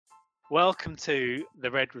Welcome to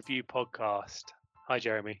the Red Review podcast. Hi,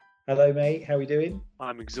 Jeremy. Hello, mate. How are we doing?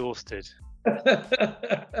 I'm exhausted. I've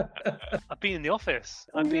been in the office.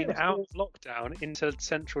 I've been out of lockdown into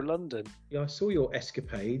central London. Yeah, I saw your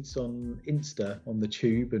escapades on Insta, on the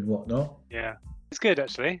tube and whatnot. Yeah. It's good,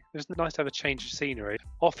 actually. It was nice to have a change of scenery.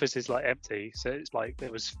 Office is like empty. So it's like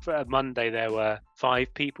there was for Monday, there were 4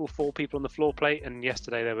 people on the floor plate. And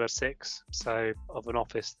yesterday there were 6. So of an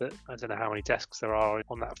office that I don't know how many desks there are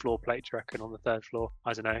on that floor plate, do you reckon, on the 3rd floor?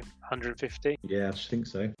 I don't know, 150? Yeah, I think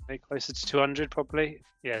so. Maybe closer to 200 probably.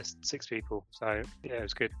 Yes, 6 people. So yeah, it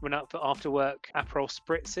was good. Went out for after work Aperol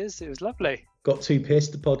spritzes. It was lovely. Got too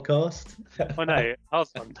pissed, the podcast. Oh no,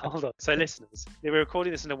 hold on. So listeners, we're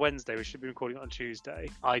recording this on a Wednesday. We should be recording it on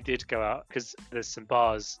Tuesday. I did go out because there's some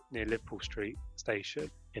bars near Liverpool Street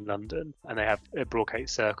Station in London, and they have a Broadgate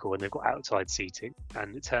Circle, and they've got outside seating.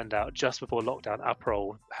 And it turned out just before lockdown,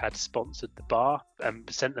 Aperol had sponsored the bar and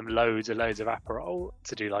sent them loads and loads of Aperol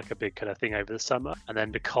to do like a big kind of thing over the summer. And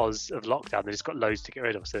then because of lockdown, they just got loads to get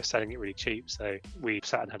rid of, so they're selling it really cheap. So we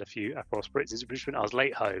sat and had a few Aperol spritzes, which meant I was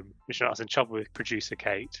late home, which meant I was in trouble with producer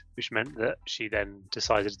Kate, which meant that she then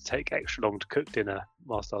decided to take extra long to cook dinner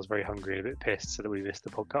whilst I was very hungry and a bit pissed, so that we missed the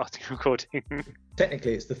podcasting recording.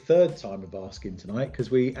 Technically, it's the 3rd time of asking tonight because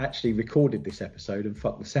we actually recorded this episode and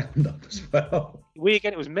fucked the sound up as well.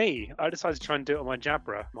 It was me. I decided to try and do it on my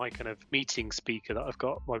Jabra, my kind of meeting speaker that I've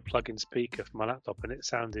got, my plug-in speaker for my laptop, and it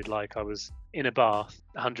sounded like I was in a bath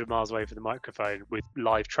 100 miles away from the microphone with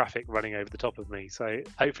live traffic running over the top of me. So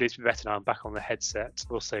hopefully it's been better now. I'm back on the headset.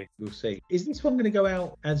 We'll see. We'll see. Is this one going to go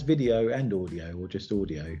out as video and audio, or just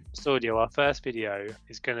audio? Just audio. Our first video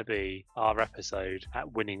is going to be our episode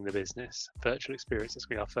at Winning the Business virtual experience. That's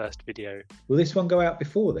going to be our first video. Will this one go out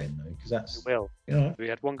before then, though? Because that's... It will. Yeah. We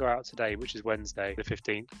had one go out today, which is Wednesday, the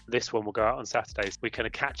 15th. This one will go out on Saturdays. We kind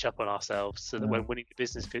of catch up on ourselves so that when Winning the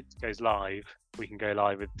Business goes live, we can go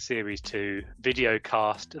live with Series 2 video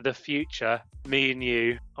cast, the future, me and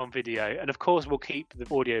you on video. And of course, we'll keep the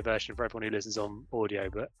audio version for everyone who listens on audio,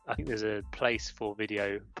 but I think there's a place for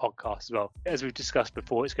video podcasts as well. As we've discussed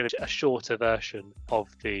before, it's going to be a shorter version of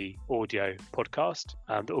the audio podcast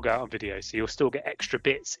that will go out on video. So you'll still get extra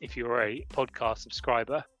bits if you're a podcast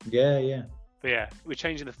subscriber. Yeah. But yeah, we're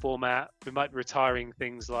changing the format. We might be retiring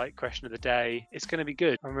things like question of the day. It's going to be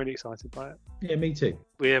good. I'm really excited by it. Yeah, me too.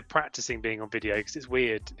 We're practicing being on video because it's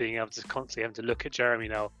weird being able to constantly have to look at Jeremy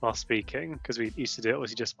now while speaking, because we used to do it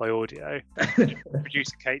obviously just by audio.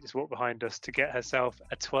 Producer Kate just walked behind us to get herself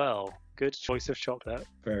a twirl. Good choice of chocolate.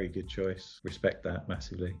 Very good choice. Respect that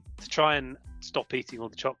massively. To try and stop eating all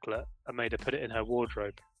the chocolate, I made her put it in her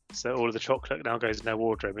wardrobe. So all of the chocolate now goes in their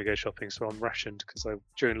wardrobe when we go shopping. So I'm rationed because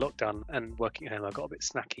during lockdown and working at home, I got a bit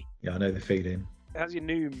snacky. Yeah, I know the feeling. How's your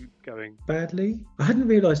Noom going? Badly. I hadn't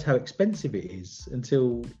realised how expensive it is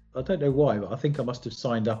until, I don't know why, but I think I must have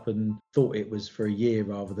signed up and thought it was for a year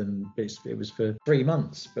rather than it was for 3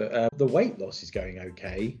 months. But the weight loss is going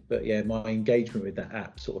okay. But yeah, my engagement with that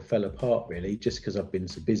app sort of fell apart really, just because I've been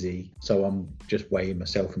so busy. So I'm just weighing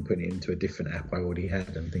myself and putting it into a different app I already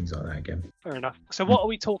had and things like that again. Fair enough. So what are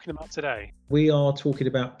we talking about today? We are talking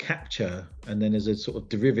about capture, and then as a sort of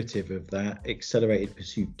derivative of that, accelerated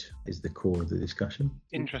pursuit is the core of the discussion.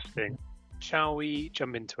 Interesting. Shall we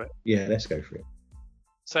jump into it? Yeah, let's go for it.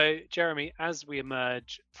 So, Jeremy, as we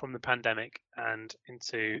emerge from the pandemic and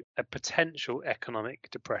into a potential economic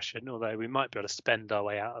depression, although we might be able to spend our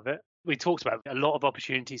way out of it, we talked about a lot of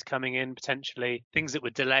opportunities coming in, potentially things that were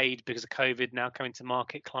delayed because of COVID now coming to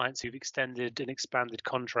market, clients who've extended and expanded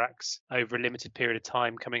contracts over a limited period of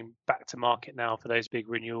time coming back to market now for those big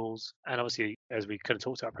renewals. And obviously, as we kind of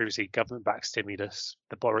talked about previously, government-backed stimulus,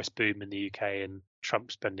 the Boris boom in the UK and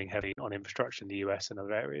Trump spending heavily on infrastructure in the US and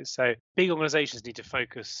other areas. So big organizations need to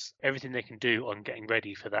focus everything they can do on getting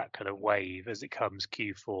ready for that kind of wave as it comes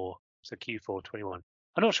Q4, so Q4 21.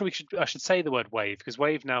 I'm not sure I should say the word wave, because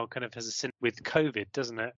wave now kind of has a sin with COVID,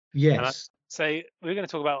 doesn't it? Yes. So we're going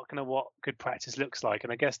to talk about kind of what good practice looks like.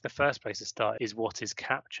 And I guess the first place to start is what is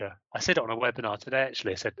capture. I said it on a webinar today,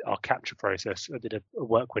 actually. I said our capture process. I did a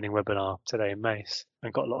work-winning webinar today in Mace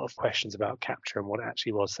and got a lot of questions about capture and what it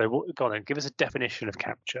actually was. So go on then, give us a definition of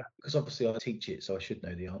capture. Because obviously I teach it, so I should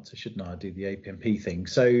know the answer, shouldn't I? I do the APMP thing.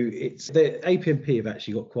 So it's the APMP have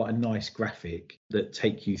actually got quite a nice graphic that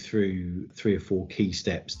take you through 3 or 4 key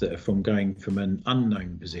steps that are from going from an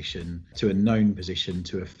unknown position to a known position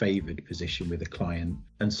to a favoured position with a client.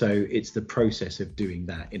 And so it's the process of doing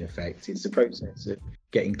that in effect. It's the process of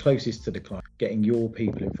getting closest to the client, getting your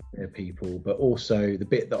people in front of their people, but also the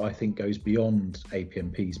bit that I think goes beyond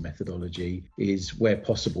APMP's methodology is, where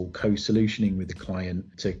possible, co-solutioning with the client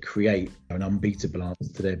to create an unbeatable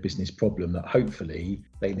answer to their business problem that hopefully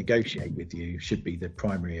they negotiate with you, should be the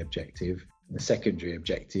primary objective. The secondary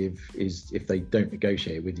objective is, if they don't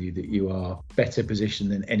negotiate with you, that you are better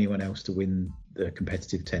positioned than anyone else to win the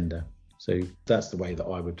competitive tender. So that's the way that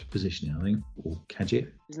I would position it, I think, or catch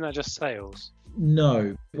it. Isn't that just sales?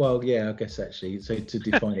 No. Well, yeah, I guess actually. So to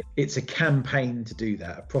define it, it's a campaign to do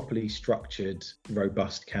that, a properly structured,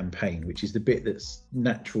 robust campaign, which is the bit that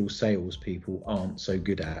natural salespeople aren't so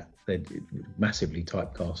good at. They're massively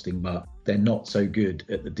typecasting, but they're not so good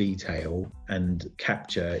at the detail. And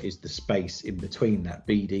capture is the space in between that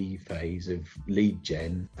BD phase of lead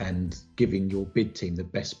gen and giving your bid team the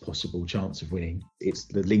best possible chance of winning. It's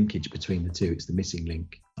the linkage between the two. It's the missing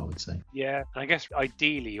link, I would say. Yeah, I guess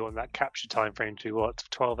ideally you want that capture time frame to what,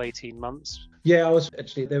 12, 18 months? Yeah,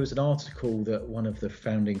 there was an article that one of the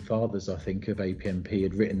founding fathers, I think, of APMP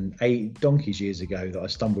had written donkeys years ago that I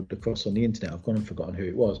stumbled across on the internet. I've gone and forgotten who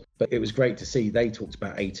it was, but it was great to see they talked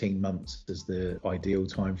about 18 months as the ideal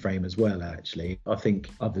time frame as well, actually. I think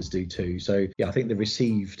others do too. So yeah, I think the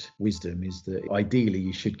received wisdom is that ideally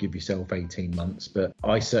you should give yourself 18 months, but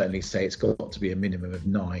I certainly say it's got to be a minimum of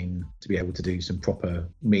 9 to be able to do some proper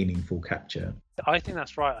meaningful capture. I think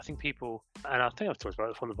that's right. I think people, and I think I've talked about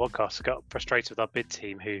this on the podcast, got frustrated with our bid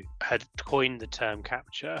team who had coined the term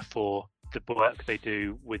capture for the work they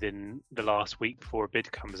do within the last week before a bid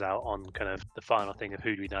comes out on kind of the final thing of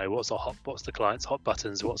who do we know, what's the client's hot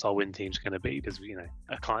buttons, what's our win team's going to be, because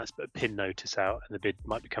a client's put a pin notice out and the bid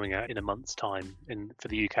might be coming out in a month's time. And for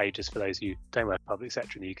the UK, just for those who don't work public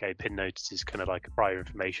sector in the UK, pin notice is kind of like a prior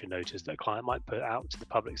information notice that a client might put out to the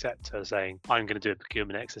public sector saying, I'm going to do a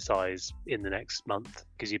procurement exercise in the next month,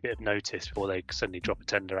 gives you a bit of notice before they suddenly drop a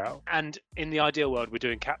tender out. And in the ideal world, we're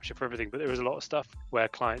doing capture for everything, but there is a lot of stuff where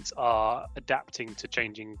clients are adapting to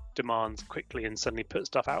changing demands quickly and suddenly put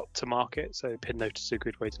stuff out to market. So pin notice is a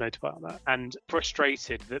good way to notify on that. And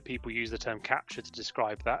frustrated that people use the term capture to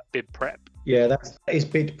describe that bid prep. Yeah, that is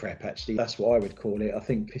bid prep, actually. That's what I would call it. I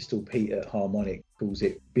think Pistol Pete at Harmonic calls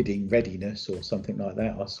it bidding readiness or something like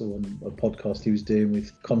that. I saw on a podcast he was doing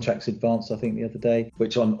with Contracts Advanced, I think, the other day,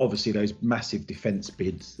 which on obviously those massive defence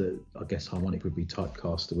bids that I guess Harmonic would be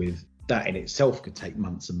typecast with. That in itself could take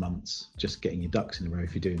months and months, just getting your ducks in a row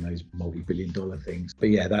if you're doing those multi-billion-dollar things. But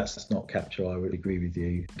yeah, that's not capture. I would agree with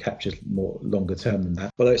you. Capture's more longer term than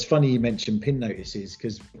that. Although it's funny you mentioned pin notices,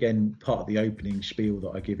 because again, part of the opening spiel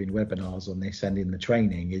that I give in webinars on this and in the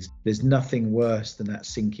training is there's nothing worse than that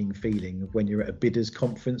sinking feeling of when you're at a bidders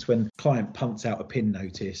conference, when a client pumps out a pin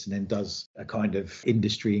notice and then does a kind of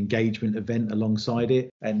industry engagement event alongside it,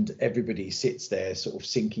 and everybody sits there sort of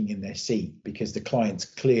sinking in their seat because the client's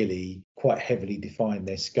clearly quite heavily define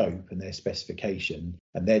their scope and their specification,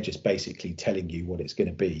 and they're just basically telling you what it's going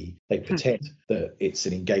to be. They pretend that it's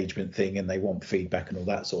an engagement thing and they want feedback and all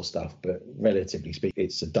that sort of stuff, but relatively speaking,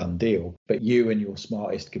 it's a done deal. But you and your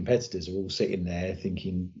smartest competitors are all sitting there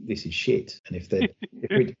thinking this is shit. And if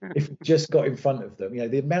we just got in front of them,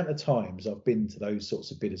 the amount of times I've been to those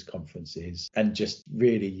sorts of bidders conferences, and just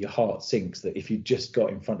really your heart sinks that if you just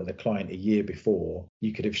got in front of the client a year before,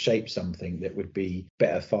 you could have shaped something that would be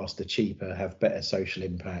better, faster, cheaper, have better social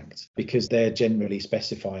impact, because they're generally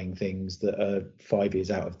specifying things that are 5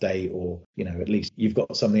 years out of date, or at least you've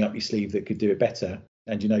got something up your sleeve that could do it better,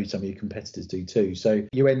 and some of your competitors do too. So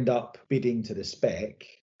you end up bidding to the spec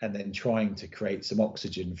and then trying to create some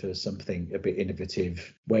oxygen for something a bit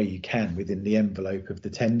innovative where you can within the envelope of the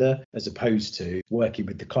tender, as opposed to working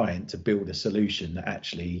with the client to build a solution that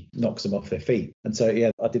actually knocks them off their feet. And so, yeah,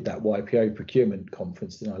 I did that YPO procurement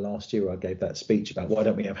conference, last year. I gave that speech about why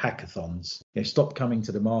don't we have hackathons? Stop coming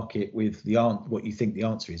to the market with what you think the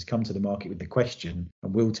answer is. Come to the market with the question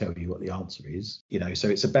and we'll tell you what the answer is. So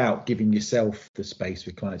it's about giving yourself the space for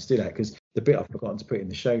clients to do that, because the bit I've forgotten to put in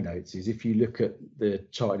the show notes is, if you look at the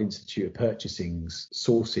Chartered Institute of Purchasing's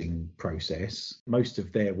sourcing process, most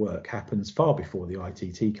of their work happens far before the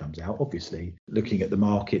ITT comes out, obviously, looking at the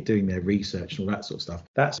market, doing their research and all that sort of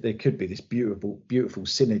stuff. There could be this beautiful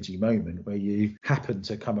synergy moment where you happen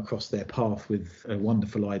to come across their path with a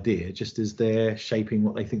wonderful idea, just as they're shaping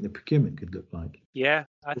what they think the procurement could look like. Yeah,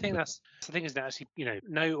 I think that's the thing is that actually,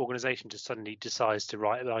 no organization just suddenly decides to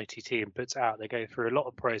write an ITT and puts it out. They go through a lot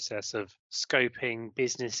of process of scoping,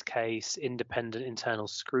 business case, independent internal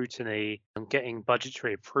scrutiny, and getting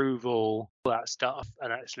budgetary approval, all that stuff.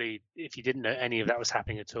 And actually, if you didn't know any of that was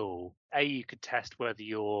happening at all, you could test whether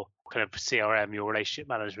your kind of CRM, your relationship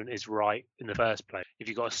management is right in the first place. If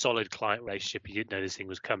you've got a solid client relationship, you didn't know this thing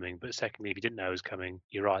was coming. But secondly, if you didn't know it was coming,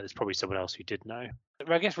 you're right, there's probably someone else who did know.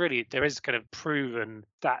 I guess really there is kind of proven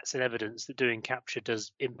that's an evidence that doing capture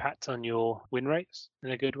does impact on your win rates in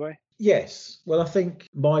a good way. Yes. Well, I think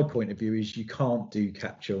my point of view is you can't do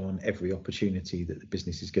capture on every opportunity that the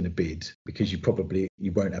business is going to bid, because you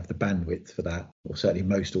won't have the bandwidth for that, or certainly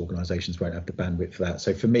most organisations won't have the bandwidth for that.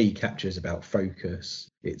 So for me, capture is about focus.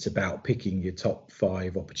 It's about picking your top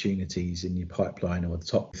 5 opportunities in your pipeline, or the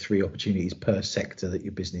top 3 opportunities per sector that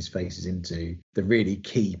your business faces into, the really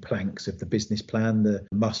key planks of the business plan, the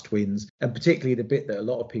must wins, and particularly the bit that a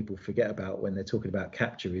lot of people forget about when they're talking about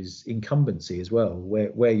capture is incumbency as well,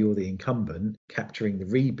 where you're the incumbent, capturing the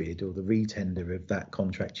rebid or the retender of that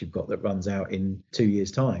contract you've got that runs out in 2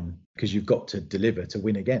 years' time, because you've got to deliver to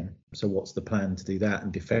win again. So what's the plan to do that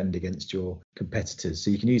and defend against your competitors? So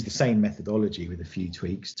you can use the same methodology with a few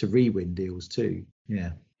tweaks to re-win deals too.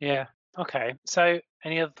 Yeah. Okay, so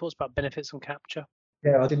any other thoughts about benefits on capture?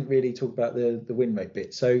 Yeah, I didn't really talk about the win rate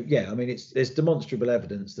bit. So yeah, I mean, there's demonstrable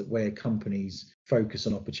evidence that where companies focus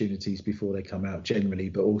on opportunities before they come out generally,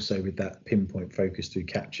 but also with that pinpoint focus through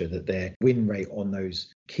capture, that their win rate on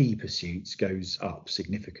those key pursuits goes up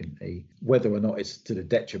significantly. Whether or not it's to the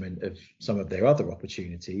detriment of some of their other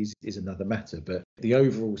opportunities is another matter, but the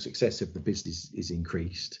overall success of the business is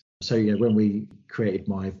increased. So yeah, when we created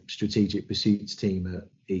my strategic pursuits team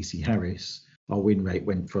at EC Harris, our win rate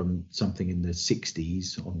went from something in the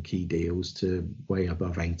 60s on key deals to way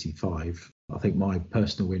above 85. I think my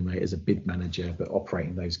personal win rate as a bid manager, but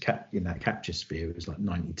operating those in that capture sphere, was like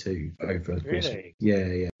 92 over. Really?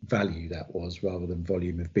 Yeah. Value that was, rather than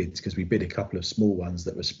volume of bids, because we bid a couple of small ones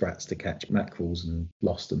that were sprats to catch mackerels and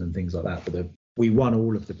lost them and things like that. But we won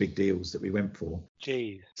all of the big deals that we went for.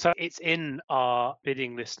 Geez. So it's in our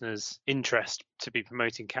bidding listeners' interest to be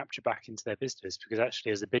promoting capture back into their business, because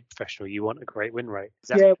actually as a bid professional, you want a great win rate. Is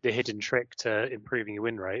that the hidden trick to improving your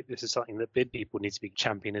win rate? This is something that bid people need to be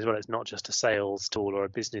championing as well. It's not just a sales tool or a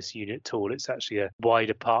business unit tool. It's actually a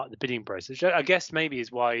wider part of the bidding process. I guess maybe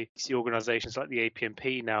is why you see organizations like the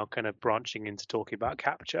APMP now kind of branching into talking about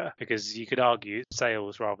capture, because you could argue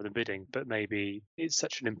sales rather than bidding, but maybe it's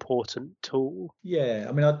such an important tool. Yeah,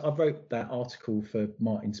 I mean, I wrote that article for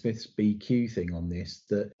Martin Smith's BQ thing on this,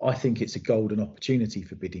 that I think it's a golden opportunity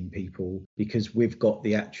for bidding people, because we've got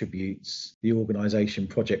the attributes, the organisation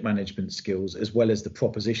project management skills, as well as the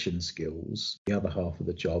proposition skills, the other half of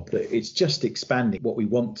the job, that it's just expanding what we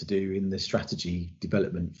want to do in the strategy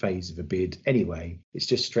development phase of a bid anyway. It's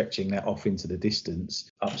just stretching that off into the distance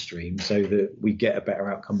upstream so that we get a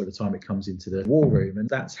better outcome by the time it comes into the war room. And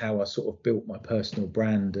that's how I sort of built my personal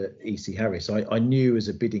brand at EC Harris. I knew as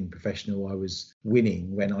a bidding professional I was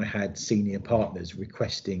winning when I had senior partners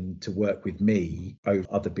requesting to work with me over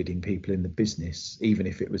other bidding people in the business, even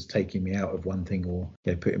if it was taking me out of one thing or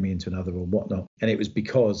putting me into another or whatnot. And it was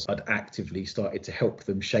because I'd actively started to help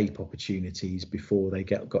them shape opportunities before they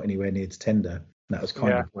got anywhere near to tender. And that was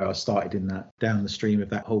kind of where I started in that down the stream of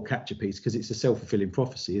that whole capture piece, because it's a self-fulfilling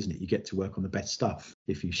prophecy, isn't it? You get to work on the best stuff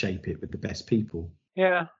if you shape it with the best people.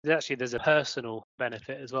 Yeah, there's a personal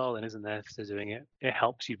benefit as well, then, isn't there, for doing it? It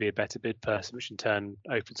helps you be a better bid person, which in turn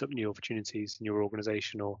opens up new opportunities in your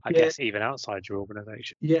organisation, or I guess even outside your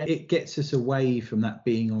organisation. Yeah, it gets us away from that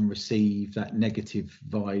being on receive, that negative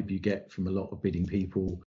vibe you get from a lot of bidding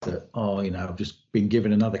people that, I've just been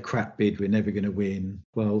given another crap bid, we're never going to win.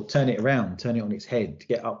 Well, turn it around, turn it on its head,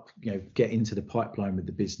 get up, get into the pipeline with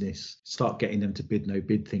the business, start getting them to bid no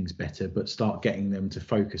bid things better, but start getting them to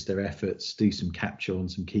focus their efforts, do some capture on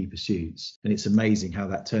some key pursuits. And it's amazing how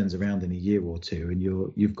that turns around in a year or two, and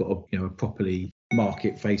you've got a properly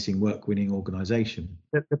market-facing, work-winning organisation.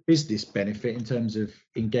 The business benefit in terms of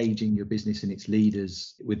engaging your business and its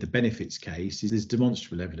leaders with the benefits case is there's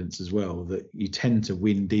demonstrable evidence as well that you tend to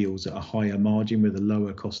win deals at a higher margin with a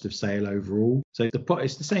lower cost of sale overall. So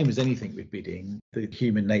it's the same as anything with bidding, the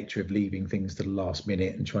human nature of leaving things to the last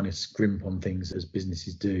minute and trying to scrimp on things as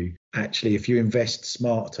businesses do. Actually, if you invest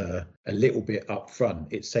smarter a little bit up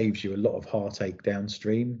front, it saves you a lot of heartache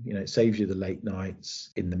downstream. It saves you the late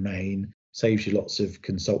nights in the main. Saves you lots of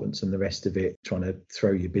consultants and the rest of it trying to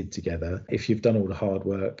throw your bid together. If you've done all the hard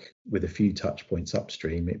work with a few touch points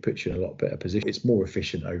upstream, it puts you in a lot better position. It's more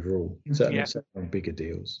efficient overall, certainly on bigger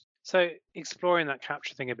deals. So exploring that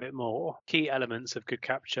capture thing a bit more, key elements of good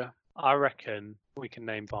capture. I reckon we can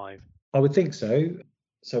name 5. I would think so.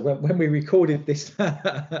 So when we recorded this,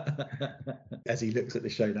 as he looks at the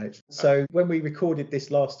show notes. So when we recorded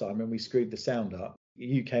this last time, when we screwed the sound up,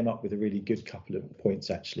 you came up with a really good couple of points,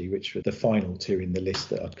 actually, which were the final 2 in the list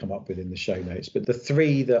that I'd come up with in the show notes. But the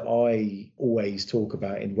 3 that I always talk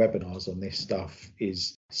about in webinars on this stuff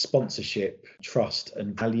is sponsorship, trust,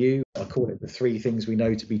 and value. I call it the 3 things we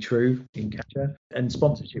know to be true in Capture. And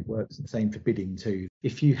sponsorship works the same for bidding too.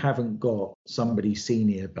 If you haven't got somebody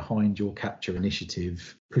senior behind your Capture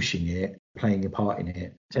initiative pushing it, playing a part in it,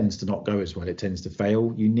 it tends to not go as well. It tends to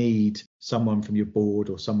fail. You need someone from your board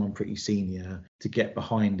or someone pretty senior to get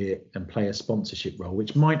behind it and play a sponsorship role,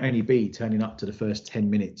 which might only be turning up to the first 10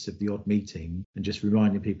 minutes of the odd meeting and just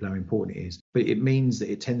reminding people how important it is. But it means that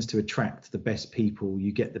it tends to attract the best people.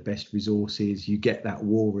 You get the best resources. You get that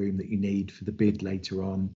war room that you need for the bid later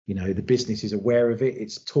on. You know, the business is aware of it.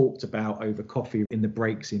 It's talked about over coffee in the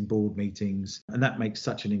breaks in board meetings. And that makes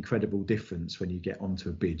such an incredible difference when you get onto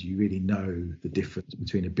a bid. You really know the difference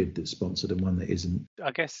between a bid that's sponsored and one that isn't.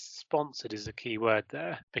 I guess sponsored is a key word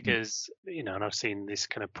there because, you know, and I've seen this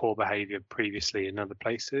kind of poor behavior previously in other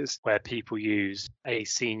places where people use a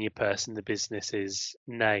senior person in the business's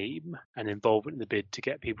name and involvement in the bid to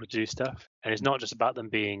get people to do stuff. And it's not just about them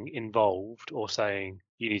being involved or saying,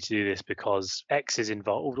 you need to do this because X is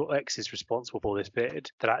involved or X is responsible for this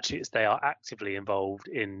bid, that actually it's they are actively involved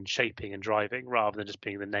in shaping and driving rather than just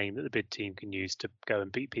being the name that the bid team can use to go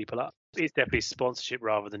and beat people up. It's definitely sponsorship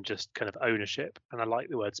rather than just kind of ownership. And I like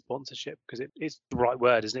the word sponsorship because it's the right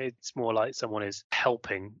word, isn't it? It's more like someone is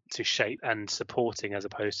helping to shape and supporting as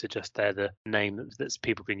opposed to just they're the name that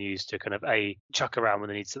people can use to kind of A, chuck around when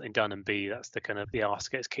they need something done, and B, that's the kind of the arse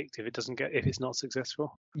gets kicked if it's not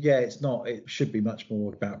successful. Yeah, it's not. It should be much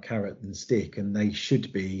more about carrot than stick, and they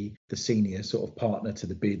should be the senior sort of partner to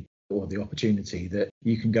the bid or the opportunity that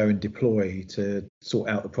you can go and deploy to sort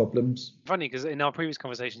out the problems. Funny because in our previous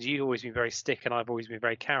conversations, you've always been very stick and I've always been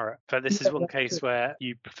very carrot. But this is one case where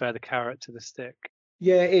you prefer the carrot to the stick.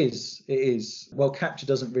 Yeah, it is. It is. Well, Capture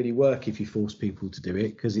doesn't really work if you force people to do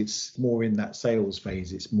it because it's more in that sales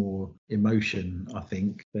phase. It's more emotion, I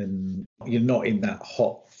think, than you're not in that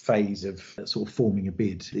hot phase of sort of forming a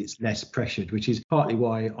bid. It's less pressured, which is partly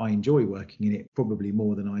why I enjoy working in it, probably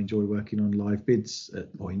more than I enjoy working on live bids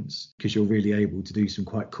at points, because you're really able to do some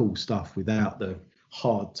quite cool stuff without the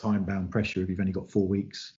hard time-bound pressure if you've only got 4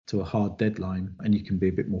 weeks to a hard deadline, and you can be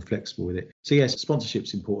a bit more flexible with it. So yes,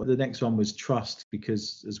 sponsorship's important. The next one was trust,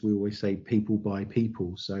 because as we always say, people buy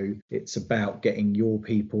people. So it's about getting your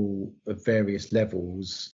people of various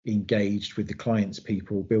levels engaged with the client's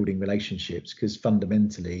people, building relationships, because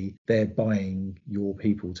fundamentally they're buying your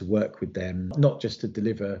people to work with them, not just to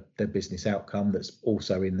deliver their business outcome that's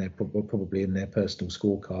also in their probably in their personal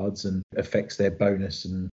scorecards and affects their bonus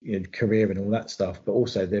and career and all that stuff, but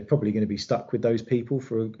also they're probably going to be stuck with those people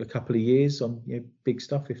for a couple of years on big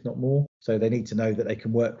stuff, if not more. So they need to know that they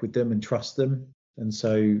can work with them and trust them. And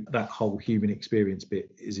so that whole human experience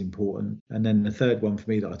bit is important. And then the third one for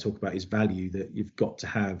me that I talk about is value, that you've got to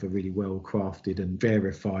have a really well crafted and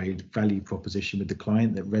verified value proposition with the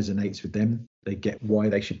client that resonates with them. They get why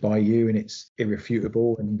they should buy you, and it's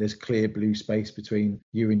irrefutable, and there's clear blue space between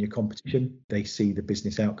you and your competition. They see the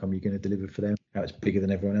business outcome you're going to deliver for them, how it's bigger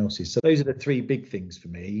than everyone else's. So those are the 3 big things for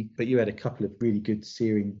me. But you had a couple of really good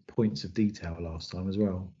searing points of detail last time as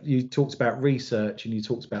well. You talked about research and you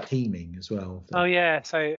talked about teaming as well. Oh yeah,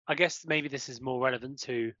 so I guess maybe this is more relevant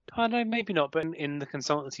to, I don't know, maybe not, but in the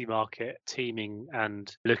consultancy market, teaming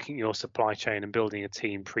and looking at your supply chain and building a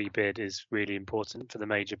team pre-bid is really important for the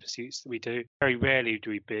major pursuits that we do. Very rarely do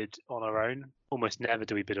we bid on our own. Almost never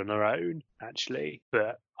do we bid on our own, actually,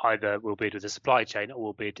 but either we'll bid with a supply chain or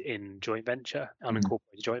we'll bid in joint venture,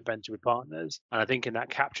 unincorporated joint venture with partners. And I think in that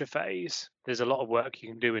capture phase, there's a lot of work you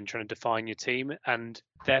can do in trying to define your team, and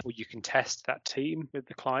therefore you can test that team with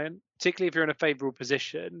the client, particularly if you're in a favorable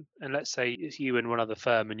position. And let's say it's you and one other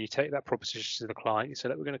firm and you take that proposition to the client, you say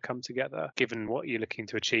that we're going to come together, given what you're looking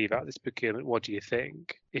to achieve out of this procurement, what do you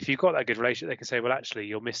think? If you've got that good relationship, they can say, well, actually,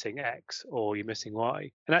 you're missing X or you're missing Y.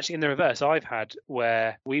 And actually in the reverse, I've had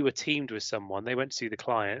where we were teamed with someone, they went to see the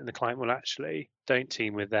client and the client, well, actually, don't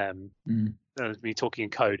team with them. Me talking in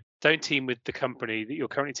code, don't team with the company that you're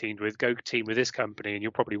currently teamed with, go team with this company and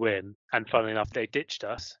you'll probably win. And funnily enough, they ditched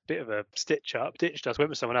us, bit of a ditched us, went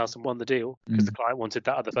with someone else and won the deal because the client wanted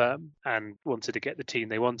that other firm and wanted to get the team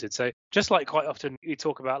they wanted. So just like quite often you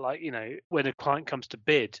talk about, like, when a client comes to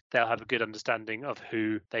bid, they'll have a good understanding of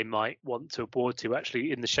who they might want to award to.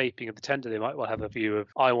 Actually, in the shaping of the tender, they might well have a view of,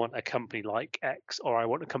 I want a company like X or I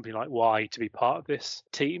want a company like Y to be part of this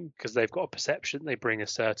team because they've got a perception, they bring a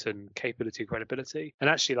certain capability, credibility. And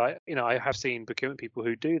actually, like, I have seen procurement people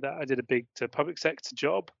who do that. I did a big public sector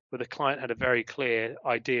job where the client had a very clear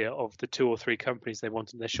idea of the 2 or 3 companies they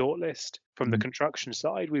wanted in their shortlist. From the construction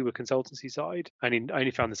side, we were consultancy side. I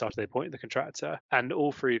only found this after they appointed the contractor, and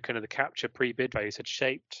all through kind of the capture pre-bid phase had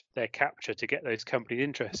shaped their capture to get those companies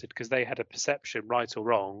interested, because they had a perception, right or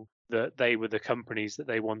wrong, that they were the companies that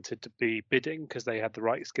they wanted to be bidding because they had the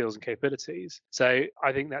right skills and capabilities. So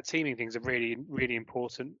I think that teaming thing is a really, really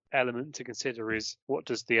important element to consider, is what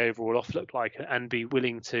does the overall offer look like, and be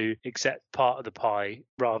willing to accept part of the pie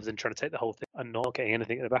rather than trying to take the whole thing and not getting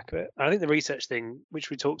anything at the back of it. And I think the research thing, which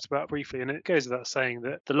we talked about briefly, and it goes without saying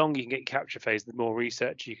that the longer you can get your capture phase, the more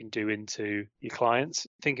research you can do into your clients.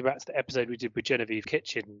 Thinking back to the episode we did with Genevieve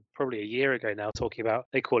Kitchen probably a year ago now, talking about,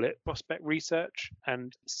 they call it prospect research,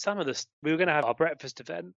 and some of this, we were going to have our breakfast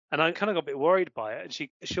event, and I kind of got a bit worried by it, and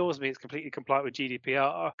she assures me it's completely compliant with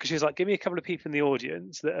GDPR, because she was like, give me a couple of people in the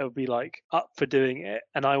audience that will be like up for doing it,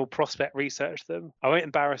 and I will prospect research them. I won't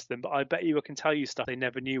embarrass them, but I bet you I can tell you stuff they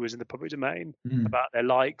never knew was in the public domain about their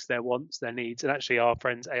likes, their wants, their needs. And actually our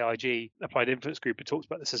friends AIG, Applied Influence Group, had talked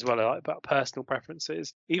about this as well, like about personal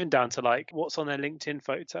preferences, even down to like what's on their LinkedIn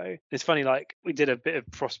photo. It's funny, like we did a bit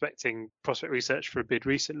of prospect research for a bid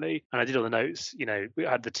recently, and I did all the notes. We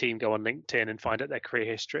had the team go on LinkedIn and find out their career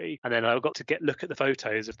history, and then I got to look at the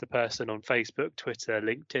photos of the person on Facebook, Twitter,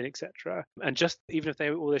 LinkedIn, etc. And just even if they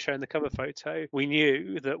were all showing the cover photo, we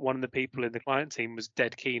knew that one of the people in the client team was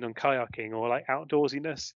dead keen on kayaking or like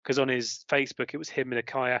outdoorsiness, because on his Facebook it was him in a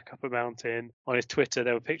kayak up a mountain. On his Twitter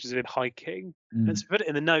there were pictures of him hiking. And so we put it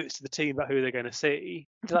in the notes to the team about who they're going to see.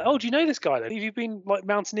 They're like, oh, do you know this guy then? Have you been like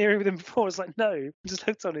mountaineering with him before? It's like, no, I just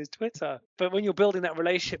looked on his Twitter. But when you're building that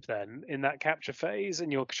relationship then in that capture phase, and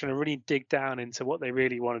you're trying to really dig down into what they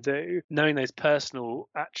really want to do, knowing those personal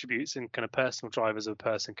attributes and kind of personal drivers of a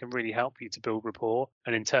person can really help you to build rapport,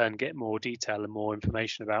 and in turn get more detail and more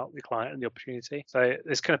information about the client and the opportunity. So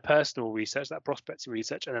there's kind of personal research, that prospecting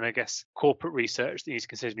research, and then I guess corporate research that you need to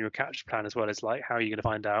consider in your capture plan as well, as like how are you going to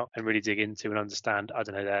find out and really dig into and understand, I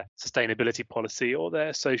don't know, their sustainability policy or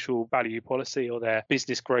their social value policy or their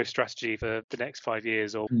business growth strategy for the next 5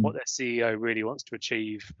 years, or what their CEO really wants to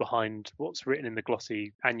achieve behind what's written in the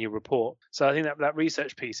glossy annual report. So I think that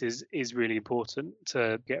research piece is really important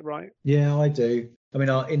to get right. Yeah, I do. I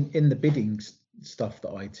mean, in the bidding stuff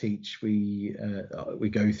that I teach, we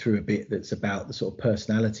go through a bit that's about the sort of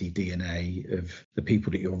personality DNA of the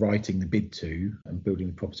people that you're writing the bid to and building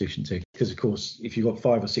the proposition to. Because of course, if you've got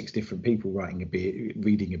 5 or 6 different people writing a bid,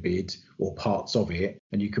 reading a bid or parts of it,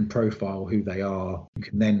 and you can profile who they are, you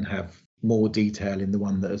can then have more detail in the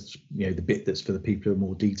one that's, the bit that's for the people who are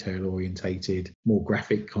more detail orientated, more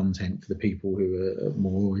graphic content for the people who are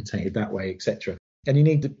more orientated that way, etc. And you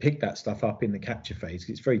need to pick that stuff up in the capture phase.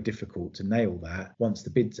 It's very difficult to nail that once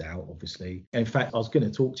the bid's out, obviously. In fact, I was going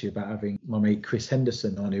to talk to you about having my mate Chris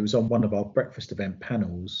Henderson on, who was on one of our breakfast event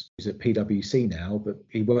panels. He's at PwC now, but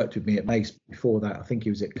he worked with me at Mace before that. I think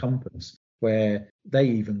he was at Compass, where they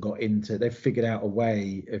even they've figured out a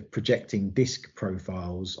way of projecting disc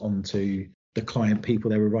profiles onto the client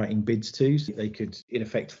people they were writing bids to, so they could in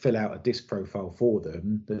effect fill out a disc profile for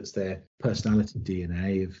them that's their personality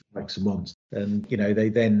DNA of likes and wants. And they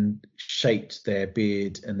then shaped their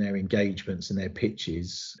bid and their engagements and their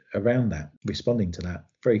pitches around that, responding to that.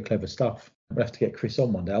 Very clever stuff. We'll have to get Chris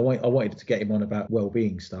on one day. I wanted to get him on about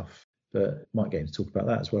well-being stuff, but might get him to talk about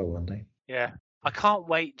that as well one day. Yeah, I can't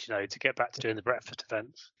wait, to get back to doing the breakfast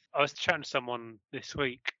events. I was chatting to someone this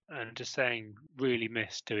week and just saying really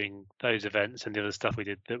miss doing those events and the other stuff we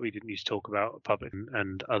did that we didn't used to talk about public,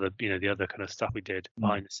 and other, the other kind of stuff we did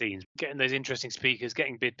behind the scenes, getting those interesting speakers,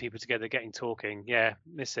 getting bid people together, getting talking. Yeah,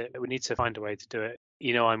 miss it. We need to find a way to do it.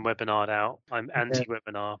 I'm webinared out. I'm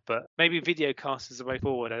anti-webinar, but maybe video cast is the way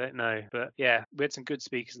forward. I don't know. But yeah, we had some good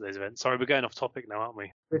speakers at those events. Sorry, we're going off topic now, aren't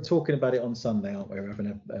we? We're talking about it on Sunday, aren't we? We're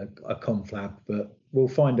having a conflab, but we'll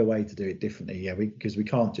find a way to do it differently. Yeah, because we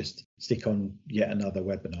can't just stick on yet another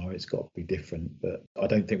webinar. It's got to be different. But I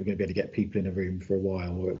don't think we're going to be able to get people in a room for a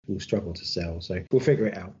while, or we'll struggle to sell. So we'll figure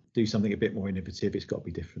it out. Do something a bit more innovative. It's got to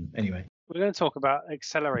be different. Anyway. We're going to talk about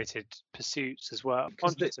accelerated pursuits as well,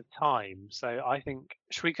 conscious of time. So I think,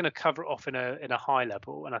 should we kind of cover it off in a high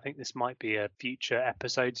level? And I think this might be a future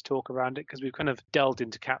episode to talk around it, because we've kind of delved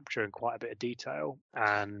into capture in quite a bit of detail.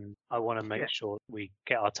 And I want to make sure we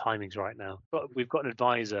get our timings right now. But we've got an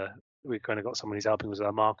advisor. We've kind of got someone who's helping us with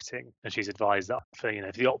our marketing, and she's advised that for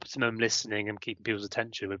the optimum listening and keeping people's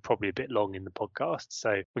attention, we're probably a bit long in the podcast.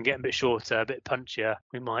 So we're getting a bit shorter, a bit punchier.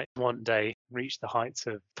 We might one day reach the heights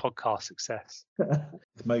of podcast success. The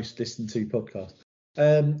most listened to podcast.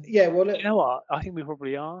 Yeah, well, You know what? I think we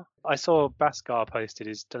probably are. I saw Bhaskar posted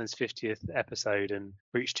he's done his 50th episode and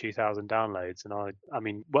reached 2,000 downloads. And I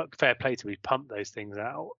mean, what fair play to we pumped those things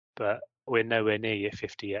out, but we're nowhere near year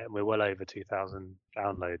 50 yet, and we're well over 2,000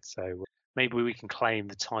 downloads. So maybe we can claim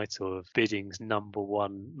the title of bidding's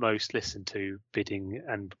 #1 most listened to bidding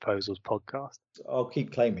and proposals podcast. I'll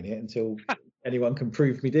keep claiming it until anyone can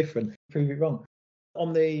prove me different, prove it wrong.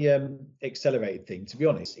 On the accelerated thing, to be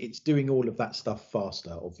honest, it's doing all of that stuff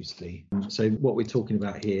faster, obviously. So what we're talking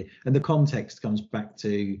about here, and the context comes back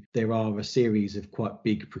to, there are a series of quite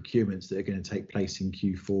big procurements that are going to take place in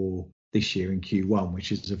Q4 this year in Q1,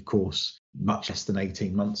 which is, of course, much less than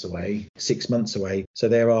 18 months away, 6 months away. So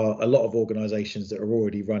there are a lot of organisations that are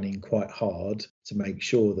already running quite hard to make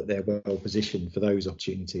sure that they're well positioned for those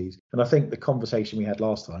opportunities. And I think the conversation we had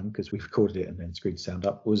last time, because we recorded it and then screwed the sound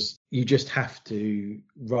up, was you just have to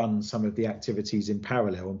run some of the activities in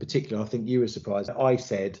parallel. In particular, I think you were surprised that I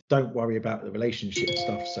said, don't worry about the relationship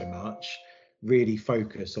stuff so much, really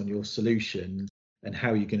focus on your solution and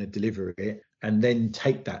how you're going to deliver it, and then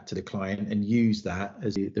take that to the client and use that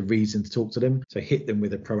as the reason to talk to them. So hit them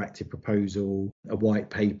with a proactive proposal, a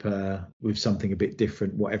white paper with something a bit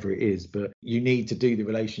different, whatever it is. But you need to do the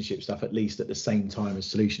relationship stuff at least at the same time as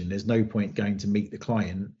solution. There's no point going to meet the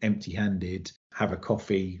client empty-handed, have a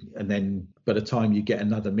coffee, and then by the time you get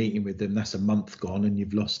another meeting with them, that's a month gone and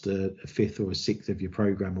you've lost a fifth or a sixth of your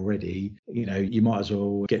program already. You know, you might as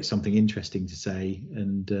well get something interesting to say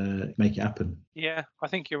and make it happen. Yeah, I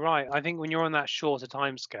think you're right. I think when you're on that shorter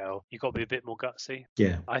time scale, you've got to be a bit more gutsy.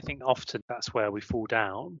 Yeah. I think often that's where we fall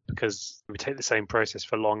down, because we take the same process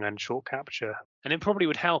for long and short capture. And it probably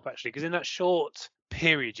would help, actually, because in that short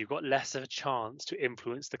period, you've got less of a chance to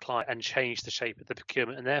influence the client and change the shape of the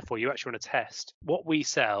procurement. And therefore, you actually want to test what we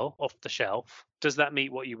sell off the shelf. Does that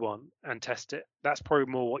meet what you want? And test it. That's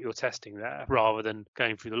probably more what you're testing there, rather than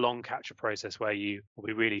going through the long capture process where you will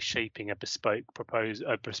be really shaping a bespoke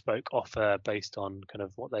offer based on kind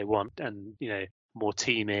of what they want, and, you know, more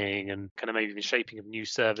teaming and kind of maybe even shaping of new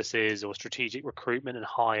services or strategic recruitment and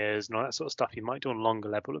hires and all that sort of stuff you might do on a longer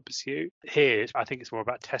level of pursuit. Here, I think it's more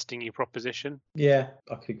about testing your proposition. Yeah,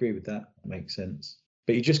 I could agree with that. Makes sense.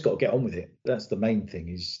 But you just got to get on with it. That's the main thing,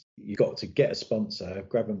 is you've got to get a sponsor,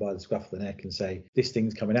 grab them by the scruff of the neck and say, this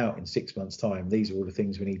thing's coming out in 6 months' time. These are all the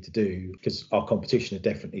things we need to do, because our competition are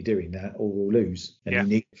definitely doing that, or we'll lose. And you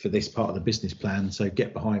need for this part of the business plan. So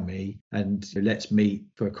get behind me and let's meet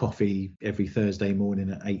for a coffee every Thursday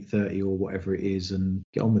morning at 8:30 or whatever it is and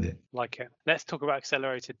get on with it. Like it. Let's talk about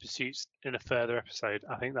accelerated pursuits in a further episode.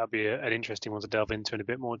 I think that'd be an interesting one to delve into in a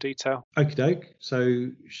bit more detail. Okie doke. So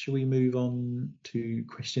shall we move on to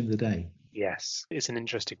question of the day? Yes, it's an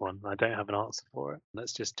interesting one. I don't have an answer for it.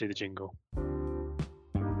 Let's just do the jingle.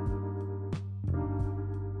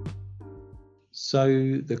 So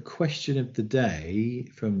the question of the day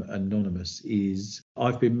from Anonymous is,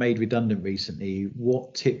 I've been made redundant recently.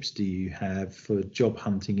 What tips do you have for job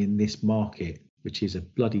hunting in this market? Which is a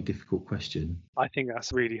bloody difficult question. I think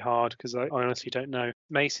that's really hard, because I honestly don't know.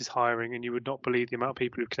 Mace is hiring, and you would not believe the amount of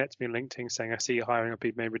people who've connected me on LinkedIn saying, I see you're hiring, I've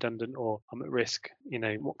been made redundant, or I'm at risk. You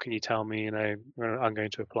know, what can you tell me? You know, I'm going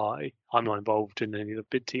to apply. I'm not involved in any of the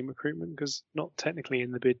bid team recruitment, because not technically in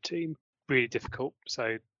the bid team. Really difficult.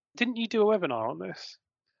 So didn't you do a webinar on this?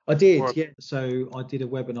 I did, yeah. So I did a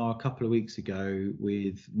webinar a couple of weeks ago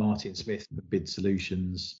with Martin Smith from Bid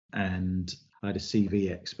Solutions, and I had a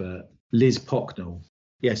CV expert, Liz Pocknell.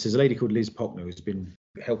 Yes, there's a lady called Liz Pocknell who's been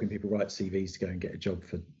helping people write CVs to go and get a job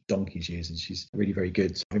for donkey's years, and she's really very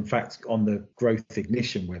good. So in fact, on the Growth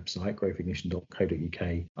Ignition website,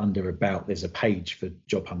 growthignition.co.uk, under About, there's a page for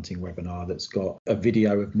job hunting webinar that's got a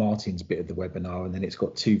video of Martin's bit of the webinar, and then it's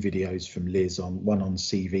got 2 videos from Liz, one on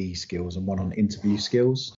CV skills and one on interview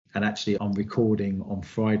skills. And actually, I'm recording on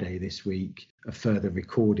Friday this week a further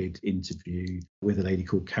recorded interview with a lady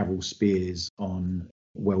called Carol Spears on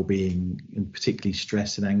well-being, and particularly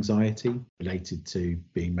stress and anxiety related to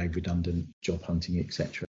being made redundant, job hunting,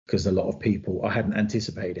 etc. Because a lot of people, I hadn't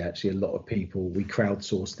anticipated it, actually, a lot of people, we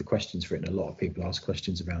crowdsourced the questions for it, and a lot of people ask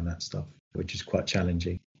questions around that stuff, which is quite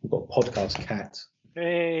challenging. We've got Podcast Cat.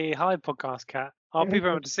 Hey, hi, Podcast Cat. Oh, people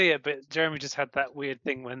are able to see it, but Jeremy just had that weird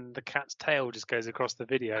thing when the cat's tail just goes across the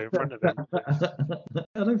video in front of him.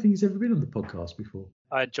 I don't think he's ever been on the podcast before.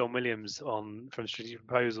 I had John Williams on from Strategic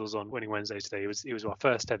Proposals on Winning Wednesday today. He was our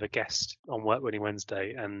first ever guest on Work Winning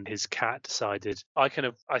Wednesday, and his cat decided. I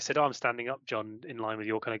said, I'm standing up, John, in line with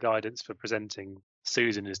your kind of guidance for presenting.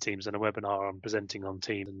 Susan and his team's done a webinar on presenting on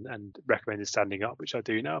Teams and recommended standing up, which I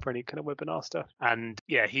do now for any kind of webinar stuff. And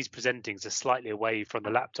yeah, he's presenting so slightly away from the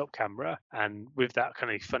laptop camera and with that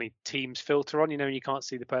kind of funny Teams filter on, you can't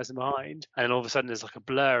see the person behind. And then all of a sudden there's like a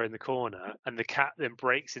blur in the corner and the cat then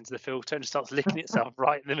breaks into the filter and starts licking itself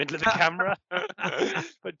right in the middle of the camera.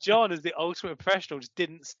 But John, as the ultimate professional, just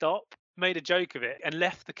didn't stop, made a joke of it and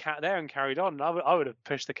left the cat there and carried on. I would have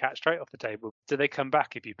pushed the cat straight off the table. Do they come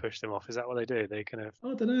back if you push them off? Is that what they do? They kind of...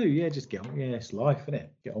 I don't know. Yeah, just get on. Yeah, it's life, isn't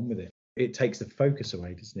it? Get on with it. It takes the focus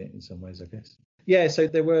away, doesn't it, in some ways, I guess. Yeah, so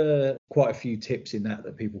there were quite a few tips in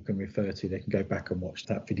that people can refer to. They can go back and watch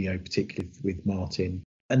that video, particularly with Martin.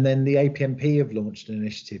 And then the APMP have launched an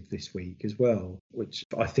initiative this week as well, which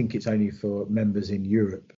I think it's only for members in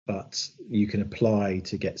Europe, but you can apply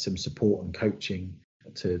to get some support and coaching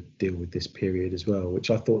to deal with this period as well, which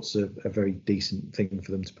I thought's a very decent thing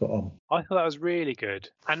for them to put on. I thought that was really good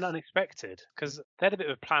and unexpected because they had a bit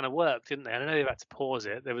of a plan of work, didn't they? And I know they've had to pause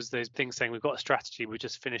it. There was those things saying, we've got a strategy, we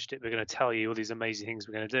just finished it, we're going to tell you all these amazing things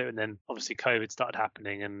we're going to do. And then obviously COVID started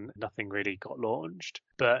happening and nothing really got launched.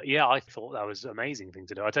 But yeah, I thought that was an amazing thing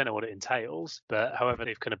to do. I don't know what it entails, but however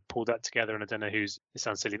they've kind of pulled that together, and I don't know it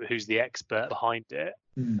sounds silly, but who's the expert behind it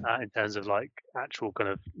in terms of like actual kind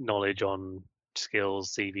of knowledge on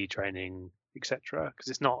skills, CV training, etc. Because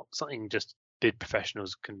it's not something just bid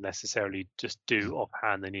professionals can necessarily just do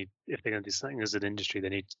offhand. They need, if they're going to do something as an industry, they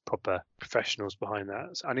need proper professionals behind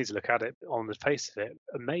that. So I need to look at it on the face of it.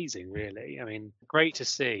 Amazing, really. I mean, great to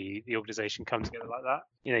see the organisation come together like that.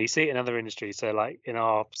 You see it in other industries. So like in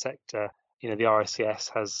our sector, the RICS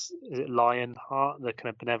has, is it Lionheart, the kind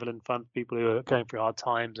of benevolent fund for people who are going through hard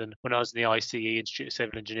times. And when I was in the ICE, Institute of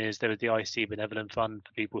Civil Engineers, there was the IC benevolent fund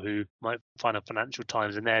for people who might find out financial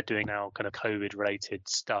times, and they're doing now kind of COVID related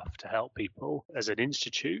stuff to help people as an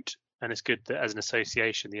institute. And it's good that as an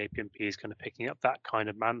association, the APMP is kind of picking up that kind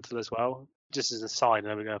of mantle as well. Just as a side,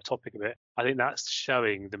 and we're going to topic a bit, I think that's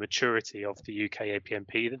showing the maturity of the UK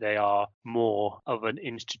APMP, that they are more of an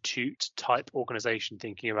institute type organisation,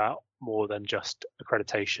 thinking about more than just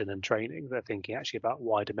accreditation and training. They're thinking actually about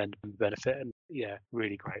wider member benefit, and yeah,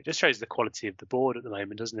 really great. Just shows the quality of the board at the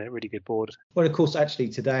moment, doesn't it? Really good board. Well, of course, actually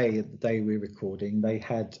today, the day we're recording, they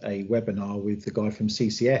had a webinar with the guy from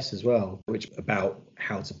CCS as well, which about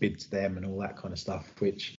how to bid to them and all that kind of stuff,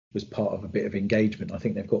 which was part of a bit of engagement I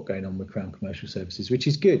think they've got going on with Crown Commercial Services, which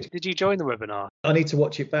is good. Did you join the webinar? I need to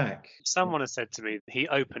watch it back. Someone has said to me he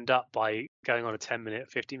opened up by going on a 10-minute,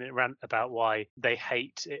 15-minute rant about why they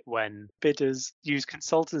hate it when bidders use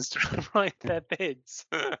consultants to write their bids.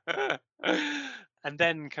 And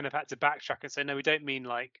then kind of had to backtrack and say, no, we don't mean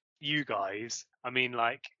like you guys. I mean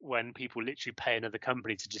like when people literally pay another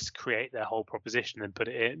company to just create their whole proposition and put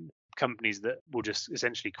it in. Companies that will just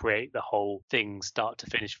essentially create the whole thing start to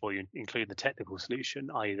finish for you, including the technical solution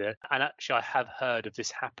either. And actually I have heard of this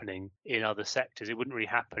happening in other sectors. It wouldn't really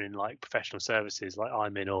happen in like professional services like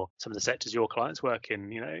I'm in, or some of the sectors your clients work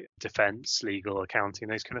in, defense, legal, accounting,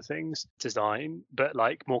 those kind of things, design, but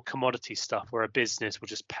like more commodity stuff where a business will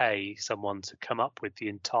just pay someone to come up with the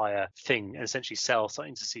entire thing and essentially sell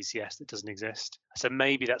something to CCS that doesn't exist. So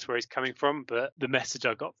maybe that's where he's coming from. But the message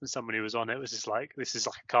I got from someone who was on it was just like, this is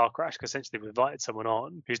like a car crash, because essentially they've invited someone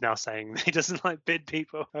on who's now saying he doesn't like bid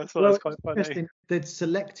people. I thought that was quite funny. They'd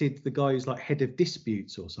selected the guy who's like head of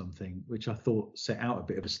disputes or something, which I thought set out a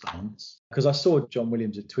bit of a stance. Because I saw John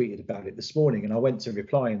Williams had tweeted about it this morning and I went to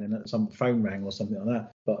reply, and then some phone rang or something like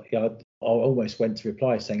that. But yeah, I almost went to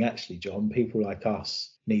reply saying, actually, John, people like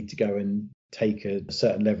us need to go and take a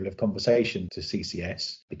certain level of conversation to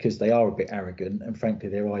CCS, because they are a bit arrogant and frankly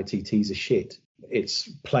their ITTs are shit. It's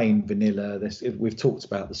plain vanilla. We've talked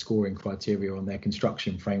about the scoring criteria on their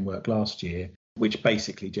construction framework last year, which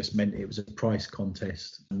basically just meant it was a price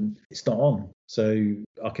contest, and it's not on. So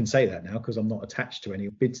I can say that now because I'm not attached to any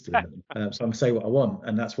bids to them. So I can say what I want,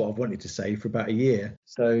 and that's what I've wanted to say for about a year.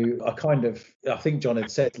 So I think John had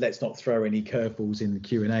said, let's not throw any curveballs in the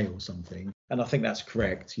Q&A or something. And I think that's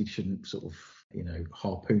correct. You shouldn't sort of,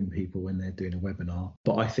 harpoon people when they're doing a webinar.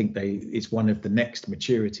 But I think it's one of the next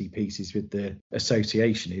maturity pieces with the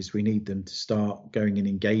association is we need them to start going and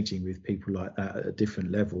engaging with people like that at a different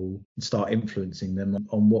level and start influencing them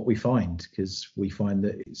on what we find, because we find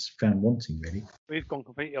that it's found wanting, really. We've gone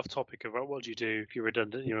completely off topic of what do you do if you're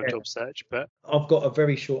redundant in your job search, but I've got a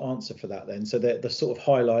very short answer for that then. So the sort of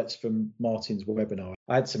highlights from Martin's webinar.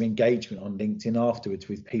 I had some engagement on LinkedIn afterwards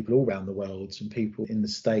with people all around the world, some people in the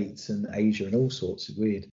States and Asia and all sorts of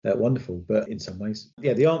weird, wonderful, but in some ways.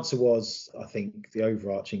 Yeah, the answer was, I think the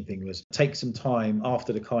overarching thing was take some time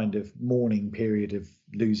after the kind of mourning period of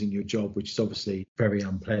losing your job, which is obviously very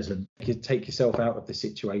unpleasant. You could take yourself out of the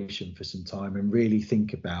situation for some time and really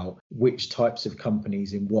think about which types of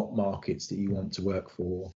companies in what markets that you want to work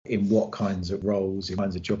for, in what kinds of roles, in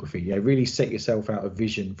kinds of geography. Really set yourself out a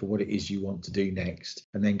vision for what it is you want to do next,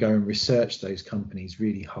 and then go and research those companies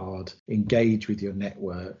really hard, engage with your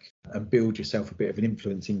network and build yourself a bit of an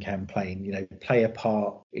influencing campaign. Play a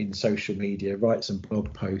part in social media, write some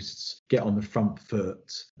blog posts, get on the front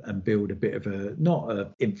foot and build a bit of not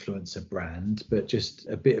an influencer brand, but just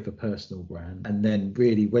a bit of a personal brand. And then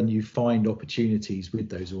really, when you find opportunities with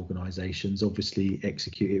those organizations, obviously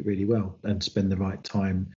execute it really well and spend the right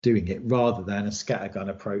time doing it, rather than a scattergun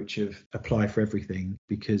approach of apply for everything,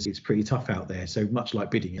 because it's pretty tough out there. So much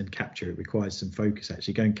like bidding and capture, it requires some focus.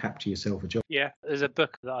 Actually go and capture yourself a job. Yeah, there's a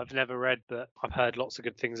book that I've never read, but I've heard lots of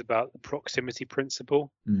good things about, the proximity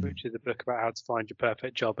principle, which is a book about how to find your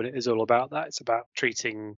perfect job. And it is all about that. It's about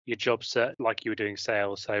treating your job search like you were doing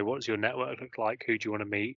sales. So what does your network look like? Who do you want to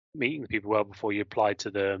meet? Meeting the people well before you apply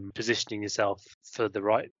to them, positioning yourself for the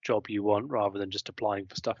right job you want rather than just applying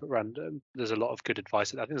for stuff at random. There's a lot of good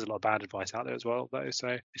advice. I think there's a lot of bad advice out there as well, though.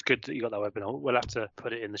 So it's good that you got that webinar. We'll have to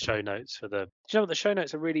put it in the show notes for the. Do you know what, the show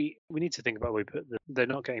notes are really, we need to think about where we put them. They're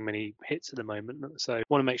not getting many hits at the moment. So I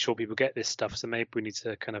want to make sure people get this stuff. So maybe we need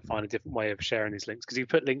to kind of find a different way of sharing these links, because you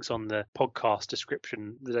put links on the podcast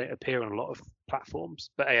description, they don't appear on a lot of platforms.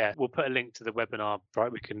 But yeah, we'll put a link to the webinar,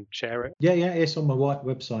 right? We can share it. Yeah, it's on my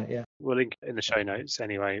website. Yeah. We'll link it in the show notes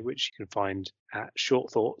anyway, which you can find at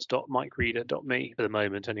shortthoughts.micreader.me for the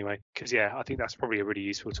moment anyway, because I think that's probably a really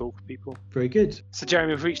useful tool for people. Very good. So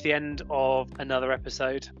Jeremy, we've reached the end of another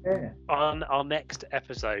episode. Yeah. On our next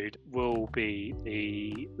episode will be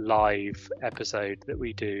the live episode that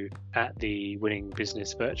we do at the Winning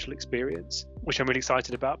Business Virtual Experience, which I'm really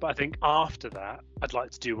excited about. But I think after that, I'd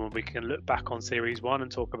like to do one we can look back on series 1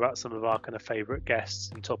 and talk about some of our kind of favourite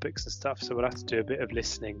guests and topics and stuff. So we'll have to do a bit of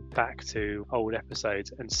listening back to old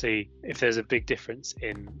episodes and see if there's a big difference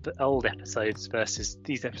in the old episodes versus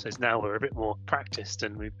these episodes now. We're a bit more practiced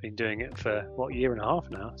and we've been doing it for a year and a half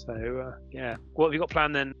now. So what have you got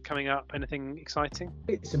planned then coming up? Anything exciting?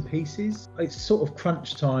 Bits and pieces. It's sort of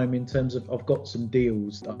crunch time in terms of I've got some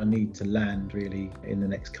deals that I need to land really in the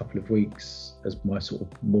next couple of weeks as my sort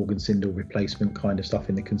of Morgan Sindall replacement kind of stuff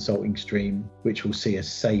in the consulting stream, which will see us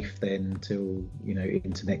safe then till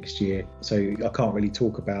into next year. So I can't really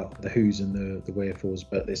talk about the who's and the wherefores,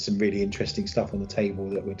 but there's some really interesting stuff on the table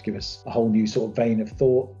that would give us a whole new sort of vein of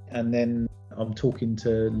thought. And then I'm talking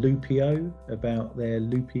to Loopio about their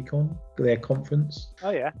LoopyCon, their conference.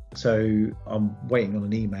 Oh yeah. So I'm waiting on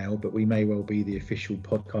an email, but we may well be the official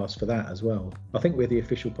podcast for that as well. I think we're the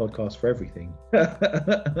official podcast for everything.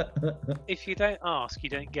 If you don't ask, you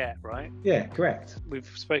don't get, right? Yeah, correct. We've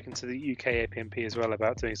spoken to the UK APMP as well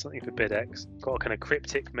about doing something for BidX. Got a kind of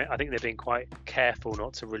cryptic, I think they're being quite careful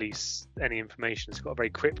not to release any information. It's got a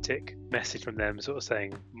very cryptic message from them sort of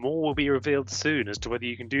saying more will be revealed soon as to whether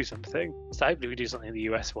you can do something. So hopefully we do something in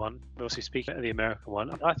the US one. We're also speaking of the American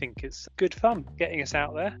one. I think it's good fun getting us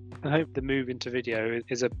out there. I hope the move into video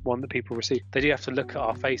is a one that people receive. They do have to look at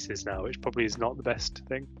our faces now, which probably is not the best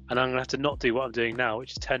thing. And I'm going to have to not do what I'm doing now,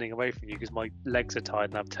 which is turning away from you because my legs are tired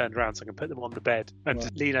and I've turned around so I can put them on the bed and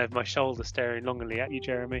just lean over my shoulder staring longingly at you,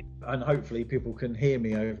 Jeremy. And hopefully people can hear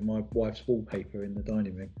me over my wife's wallpaper in the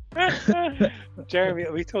dining room. Jeremy,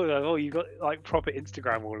 we talked about, you've got like proper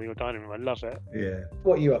Instagram wall in your dining room. I love it. Yeah.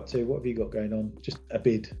 What are you up to? What have you got going on? Just a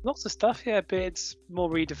bid? Lots of stuff, yeah. Bids, more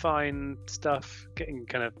redefined stuff, getting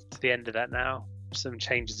kind of to the end of that now. Some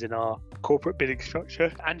changes in our corporate bidding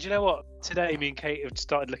structure. And you know what? Today, me and Kate have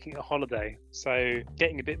started looking at a holiday. So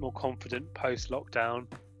getting a bit more confident post-lockdown.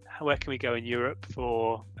 Where can we go in Europe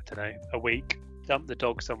for, I don't know, a week? Dump the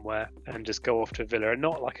dog somewhere and just go off to a villa, and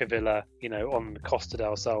not like a villa, on Costa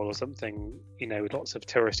del Sol or something, with lots of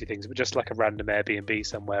touristy things, but just like a random Airbnb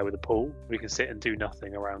somewhere with a pool. We can sit and do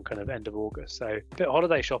nothing around kind of end of August. So a bit of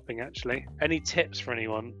holiday shopping, actually. Any tips for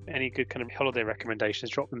anyone? Any good kind of holiday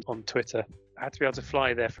recommendations? Drop them on Twitter. I had to be able to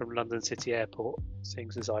fly there from London City Airport, seeing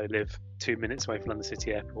as I live 2 minutes away from London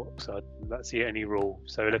City Airport. So that's the only rule.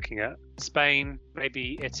 So we're looking at Spain,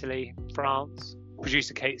 maybe Italy, France.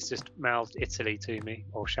 Producer Kate's just mouthed Italy to me,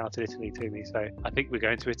 or shouted Italy to me, so I think we're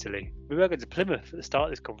going to Italy. We were going to Plymouth at the start of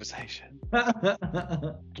this conversation.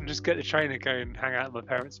 And just get the train and go and hang out with my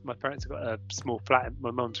parents. My parents have got a small flat.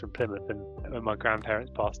 My mum's from Plymouth, and when my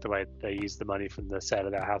grandparents passed away, they used the money from the sale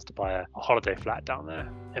of their house to buy a holiday flat down there.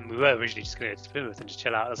 And we were originally just going to go to Plymouth and just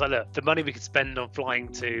chill out. I was like, look, the money we could spend on flying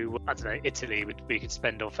to, I don't know, Italy, we could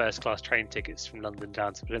spend on first class train tickets from London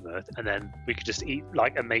down to Plymouth, and then we could just eat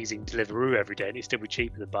like amazing Deliveroo every day, and it's still be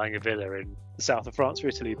cheaper than buying a villa in the south of France or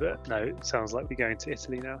Italy, but no, it sounds like we're going to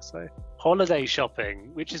Italy now. So holiday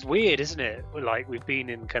shopping, which is weird, isn't it? Like we've been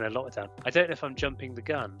in kind of lockdown. I don't know if I'm jumping the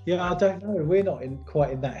gun. Yeah, I don't know. We're not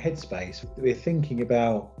quite in that headspace. We're thinking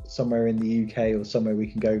about somewhere in the UK or somewhere we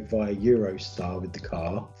can go via Eurostar with the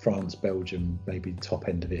car. France, Belgium, maybe top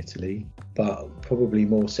end of Italy, but probably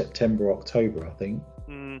more September, October, I think.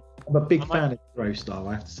 I'm a big fan of Eurostar,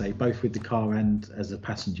 I have to say, both with the car and as a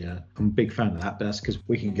passenger. I'm a big fan of that, but that's because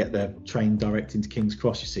we can get the train direct into King's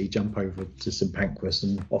Cross, you see, jump over to St Pancras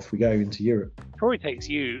and off we go into Europe. It probably takes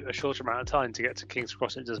you a shorter amount of time to get to King's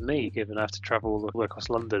Cross than it does me, given I have to travel all the way across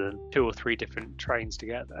London and 2 or 3 different trains to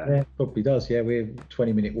get there. Yeah, probably does. Yeah, we're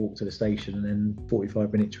 20-minute walk to the station and then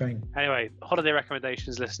 45-minute train. Anyway, holiday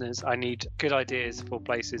recommendations, listeners. I need good ideas for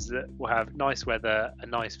places that will have nice weather, a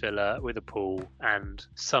nice villa with a pool, and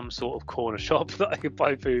some sort of corner shop that I could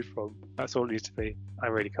buy food from. That's all it needs to be. I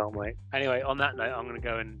really can't wait. Anyway, on that note, I'm going to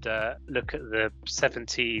go and look at the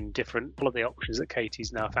 17 different holiday options that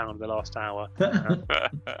Katie's now found the last hour.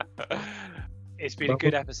 It's been a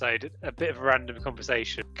good episode, a bit of a random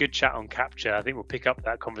conversation, good chat on capture. I think we'll pick up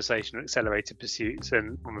that conversation on accelerated pursuits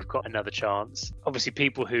and when we've got another chance. Obviously,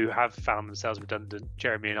 people who have found themselves redundant,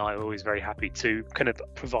 Jeremy and I are always very happy to kind of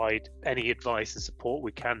provide any advice and support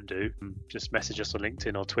we can do. Just message us on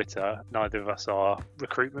LinkedIn or Twitter. Neither of us are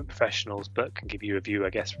recruitment professionals, but can give you a view, I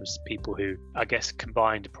guess, from people who, I guess,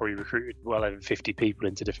 combined probably recruited well over 50 people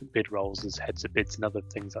into different bid roles as heads of bids and other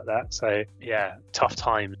things like that. So yeah, tough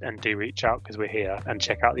time, and do reach out because we're here, and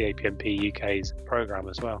check out the APMP UK's programme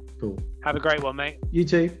as well. Cool. Have a great one, mate. You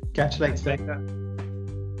too. Catch you later.